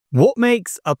What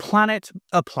makes a planet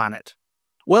a planet?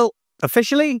 Well,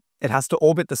 officially, it has to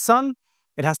orbit the sun,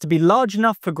 it has to be large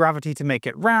enough for gravity to make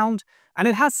it round, and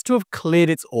it has to have cleared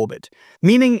its orbit,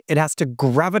 meaning it has to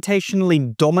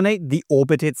gravitationally dominate the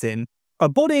orbit it's in. A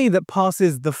body that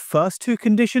passes the first two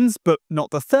conditions, but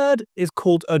not the third, is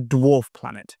called a dwarf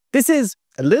planet. This is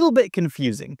a little bit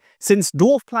confusing, since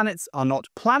dwarf planets are not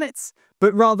planets,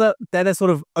 but rather they're their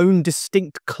sort of own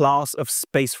distinct class of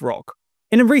space rock.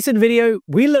 In a recent video,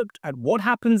 we looked at what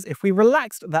happens if we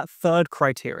relaxed that third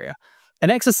criteria, an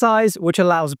exercise which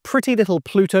allows pretty little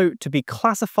Pluto to be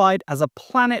classified as a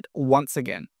planet once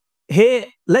again. Here,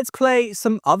 let's play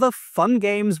some other fun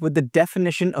games with the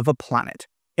definition of a planet.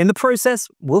 In the process,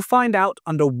 we'll find out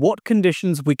under what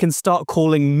conditions we can start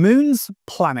calling moons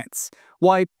planets,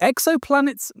 why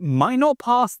exoplanets might not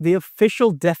pass the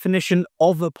official definition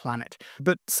of a planet,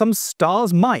 but some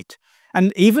stars might,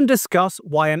 and even discuss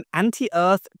why an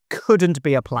anti-Earth couldn't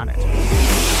be a planet.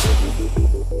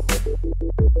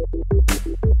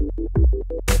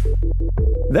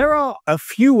 There are a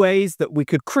few ways that we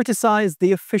could criticize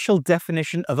the official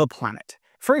definition of a planet.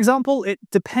 For example, it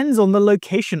depends on the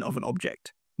location of an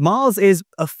object. Mars is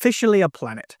officially a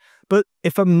planet, but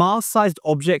if a Mars-sized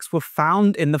objects were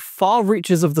found in the far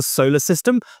reaches of the solar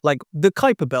system, like the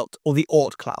Kuiper Belt or the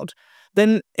Oort cloud,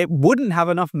 then it wouldn't have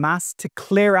enough mass to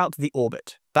clear out the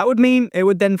orbit. That would mean it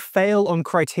would then fail on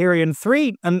criterion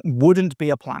 3 and wouldn't be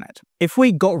a planet. If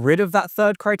we got rid of that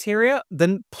third criteria,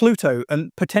 then Pluto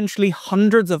and potentially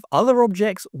hundreds of other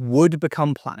objects would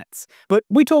become planets. But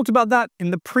we talked about that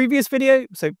in the previous video,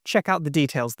 so check out the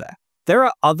details there. There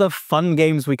are other fun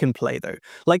games we can play though,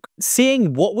 like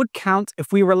seeing what would count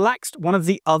if we relaxed one of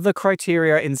the other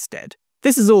criteria instead.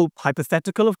 This is all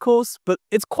hypothetical, of course, but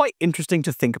it's quite interesting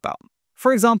to think about.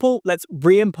 For example, let's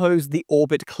reimpose the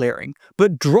orbit clearing,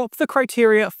 but drop the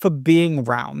criteria for being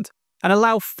round and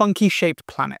allow funky-shaped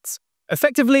planets.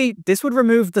 Effectively, this would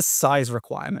remove the size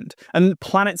requirement, and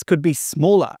planets could be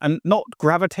smaller and not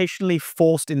gravitationally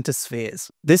forced into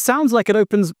spheres. This sounds like it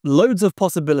opens loads of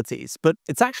possibilities, but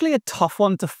it's actually a tough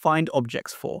one to find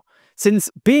objects for,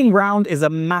 since being round is a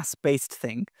mass-based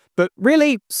thing, but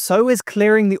really, so is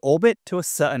clearing the orbit to a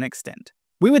certain extent.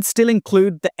 We would still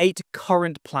include the 8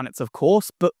 current planets, of course,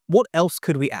 but what else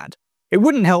could we add? It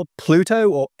wouldn't help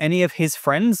Pluto or any of his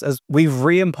friends, as we've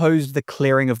reimposed the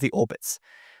clearing of the orbits.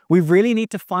 We really need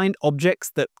to find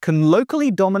objects that can locally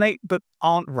dominate but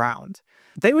aren't round.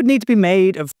 They would need to be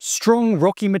made of strong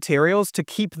rocky materials to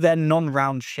keep their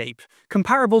non-round shape,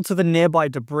 comparable to the nearby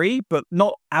debris but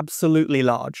not absolutely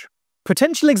large.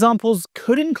 Potential examples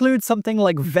could include something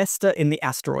like Vesta in the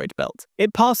asteroid belt.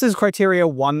 It passes criteria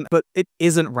 1, but it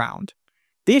isn't round.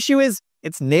 The issue is,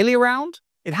 it's nearly round,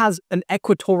 it has an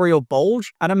equatorial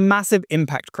bulge and a massive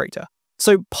impact crater,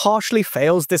 so partially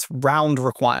fails this round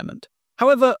requirement.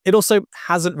 However, it also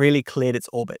hasn't really cleared its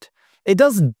orbit. It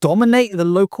does dominate the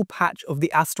local patch of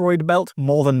the asteroid belt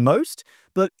more than most,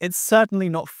 but it's certainly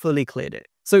not fully cleared it.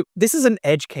 So this is an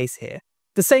edge case here.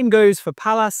 The same goes for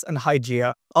Pallas and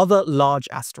Hygeia, other large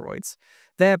asteroids.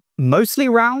 They're mostly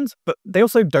round, but they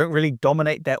also don't really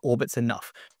dominate their orbits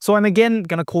enough. So I'm again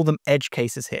going to call them edge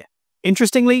cases here.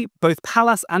 Interestingly, both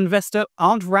Pallas and Vesta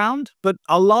aren't round, but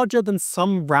are larger than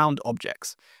some round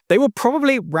objects. They were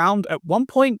probably round at one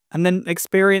point and then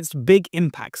experienced big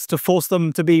impacts to force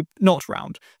them to be not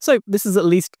round. So this is at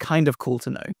least kind of cool to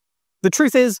know. The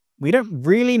truth is, we don't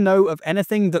really know of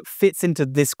anything that fits into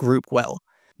this group well.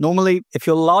 Normally, if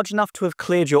you're large enough to have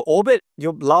cleared your orbit,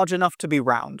 you're large enough to be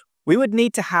round. We would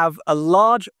need to have a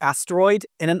large asteroid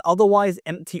in an otherwise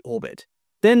empty orbit.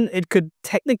 Then it could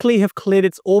technically have cleared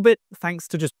its orbit thanks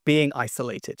to just being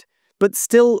isolated, but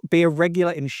still be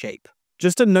irregular in shape.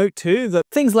 Just a note too that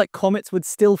things like comets would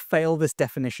still fail this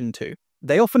definition too.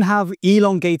 They often have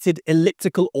elongated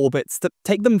elliptical orbits that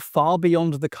take them far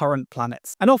beyond the current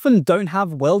planets, and often don't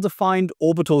have well-defined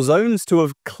orbital zones to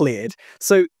have cleared,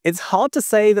 so it's hard to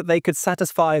say that they could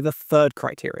satisfy the third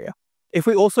criteria. If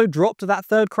we also dropped that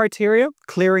third criteria,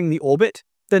 clearing the orbit,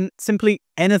 then simply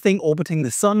anything orbiting the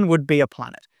sun would be a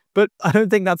planet. But I don't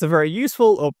think that's a very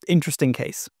useful or interesting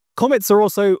case. Comets are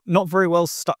also not very well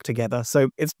stuck together, so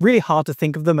it's really hard to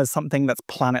think of them as something that's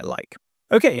planet-like.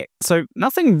 Okay, so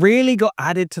nothing really got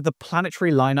added to the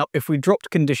planetary lineup if we dropped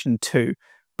condition 2.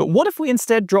 But what if we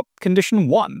instead dropped condition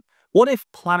 1? What if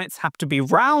planets have to be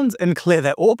round and clear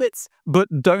their orbits, but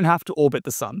don't have to orbit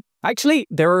the sun? Actually,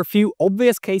 there are a few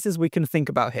obvious cases we can think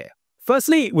about here.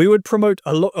 Firstly, we would promote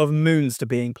a lot of moons to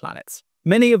being planets.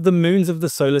 Many of the moons of the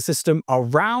solar system are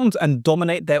round and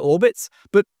dominate their orbits,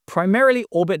 but primarily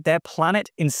orbit their planet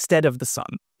instead of the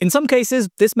sun. In some cases,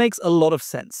 this makes a lot of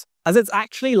sense. as it's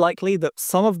actually likely that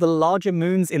some of the larger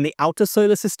moons in the outer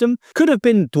solar system could have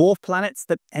been dwarf planets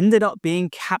that ended up being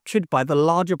captured by the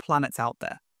larger planets out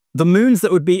there. The moons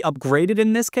that would be upgraded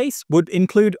in this case would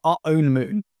include our own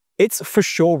moon. It's for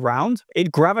sure round,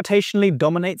 it gravitationally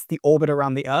dominates the orbit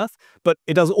around the Earth, but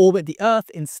it does orbit the Earth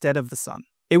instead of the Sun.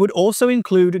 It would also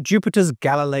include Jupiter's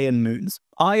Galilean moons,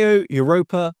 Io,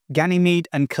 Europa, Ganymede,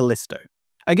 and Callisto.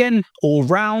 Again, all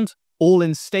round, all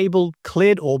in stable,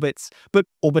 cleared orbits, but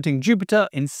orbiting Jupiter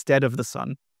instead of the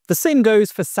Sun. The same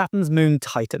goes for Saturn's moon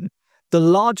Titan, the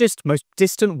largest, most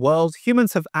distant world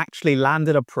humans have actually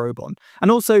landed a probe on, and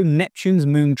also Neptune's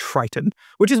moon Triton,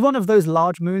 which is one of those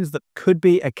large moons that could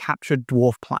be a captured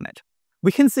dwarf planet.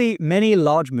 We can see many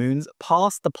large moons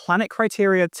pass the planet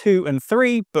criteria 2 and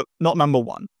 3, but not number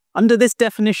 1. Under this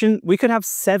definition, we could have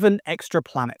 7 extra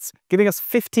planets, giving us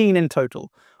 15 in total.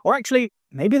 Or actually,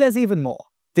 maybe there's even more.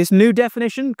 This new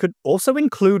definition could also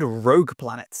include rogue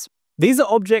planets. These are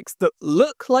objects that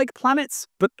look like planets,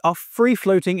 but are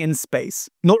free-floating in space,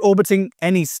 not orbiting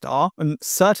any star, and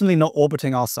certainly not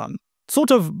orbiting our sun.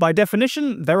 Sort of, by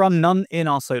definition, there are none in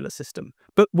our solar system,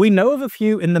 but we know of a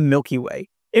few in the Milky Way.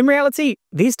 In reality,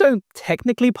 these don't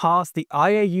technically pass the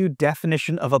IAU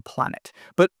definition of a planet,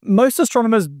 but most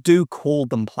astronomers do call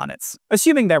them planets,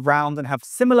 assuming they're round and have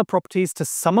similar properties to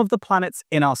some of the planets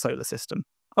in our solar system.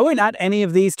 I won't add any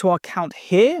of these to our count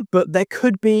here, but there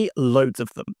could be loads of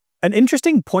them. An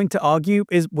interesting point to argue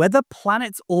is whether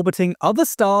planets orbiting other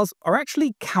stars are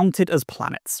actually counted as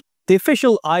planets. The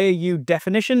official IAU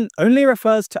definition only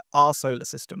refers to our solar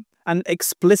system, and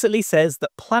explicitly says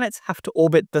that planets have to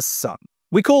orbit the Sun.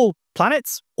 We call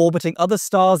planets orbiting other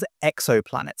stars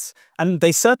exoplanets, and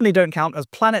they certainly don't count as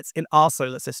planets in our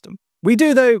solar system. We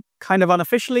do though, kind of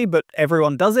unofficially, but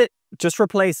everyone does it. Just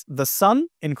replace the Sun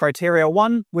in criteria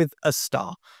 1 with a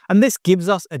star, and this gives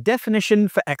us a definition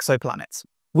for exoplanets.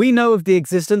 We know of the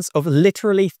existence of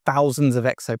literally thousands of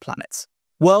exoplanets.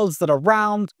 Worlds that are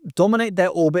round, dominate their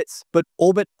orbits, but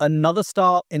orbit another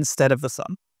star instead of the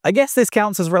Sun. I guess this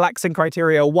counts as relaxing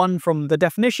criteria 1 from the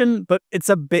definition, but it's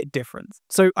a bit different.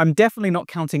 So I'm definitely not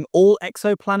counting all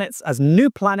exoplanets as new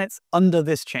planets under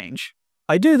this change.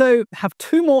 I do, though, have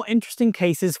 2 more interesting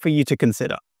cases for you to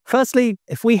consider. Firstly,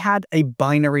 if we had a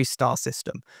binary star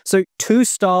system, so 2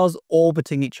 stars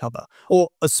orbiting each other, or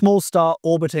a small star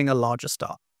orbiting a larger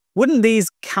star, wouldn't these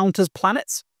count as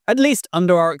planets? At least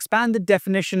under our expanded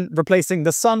definition, replacing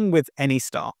the Sun with any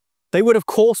star. They would of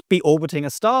course be orbiting a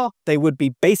star, they would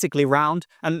be basically round,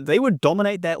 and they would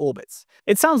dominate their orbits.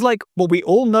 It sounds like what we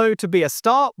all know to be a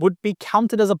star would be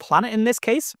counted as a planet in this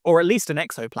case, or at least an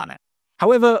exoplanet.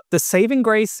 However, the saving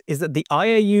grace is that the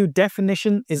IAU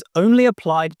definition is only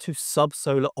applied to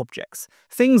subsolar objects,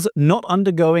 things not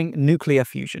undergoing nuclear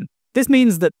fusion. This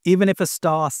means that even if a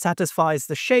star satisfies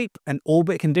the shape and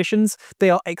orbit conditions,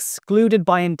 they are excluded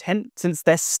by intent since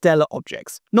they're stellar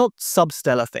objects, not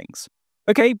substellar things.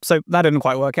 Okay, so that didn't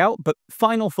quite work out, but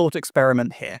final thought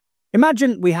experiment here.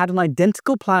 Imagine we had an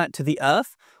identical planet to the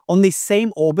Earth on the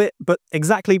same orbit, but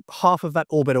exactly half of that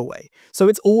orbit away, so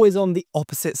it's always on the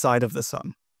opposite side of the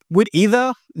Sun. Would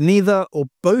either, neither, or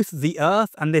both the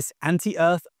Earth and this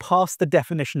anti-Earth pass the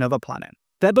definition of a planet?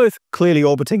 They're both clearly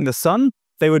orbiting the Sun,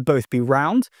 they would both be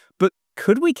round, but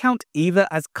could we count either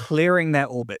as clearing their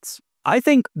orbits? I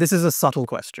think this is a subtle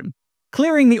question.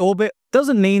 Clearing the orbit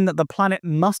doesn't mean that the planet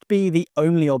must be the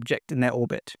only object in their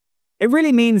orbit. It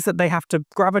really means that they have to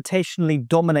gravitationally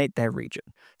dominate their region,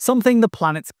 something the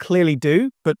planets clearly do,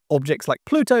 but objects like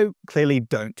Pluto clearly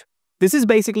don't. This is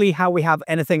basically how we have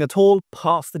anything at all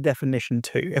past the definition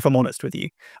 2, if I'm honest with you.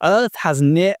 Earth has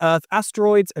near-Earth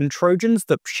asteroids and Trojans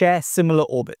that share similar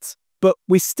orbits, but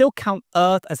we still count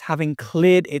Earth as having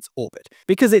cleared its orbit,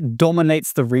 because it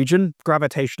dominates the region,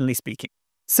 gravitationally speaking.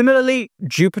 Similarly,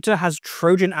 Jupiter has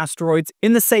Trojan asteroids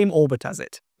in the same orbit as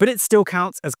it, but it still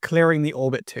counts as clearing the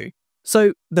orbit too.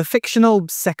 So the fictional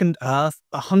second Earth,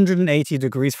 180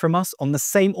 degrees from us on the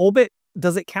same orbit,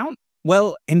 does it count?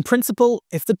 Well, in principle,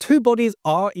 if the 2 bodies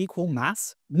are equal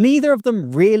mass, neither of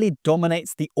them really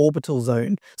dominates the orbital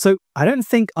zone. So I don't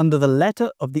think under the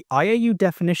letter of the IAU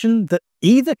definition that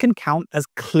either can count as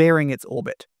clearing its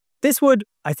orbit. This would,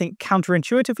 I think,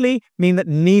 counterintuitively mean that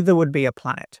neither would be a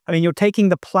planet. I mean, you're taking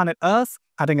the planet Earth,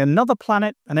 adding another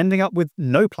planet, and ending up with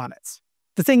no planets.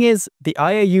 The thing is, the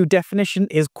IAU definition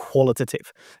is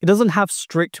qualitative. It doesn't have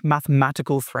strict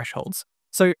mathematical thresholds.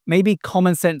 So maybe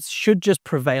common sense should just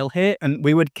prevail here and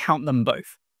we would count them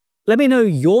both. Let me know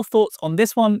your thoughts on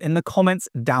this one in the comments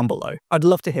down below. I'd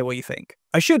love to hear what you think.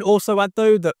 I should also add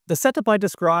though that the setup I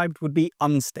described would be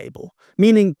unstable,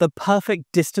 meaning the perfect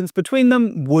distance between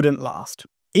them wouldn't last.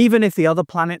 Even if the other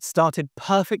planet started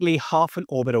perfectly half an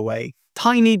orbit away,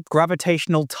 tiny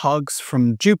gravitational tugs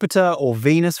from Jupiter or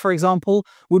Venus, for example,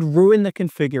 would ruin the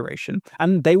configuration,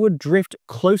 and they would drift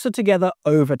closer together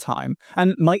over time,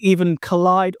 and might even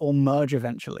collide or merge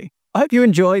eventually. I hope you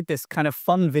enjoyed this kind of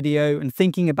fun video and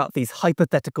thinking about these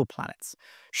hypothetical planets.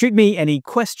 Shoot me any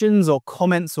questions or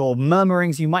comments or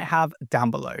murmurings you might have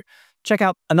down below. Check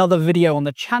out another video on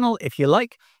the channel if you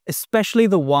like, especially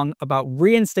the one about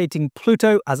reinstating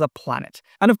Pluto as a planet.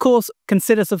 And of course,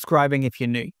 consider subscribing if you're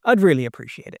new. I'd really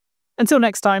appreciate it. Until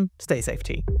next time, stay safe,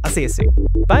 T. I'll see you soon.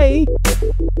 Bye!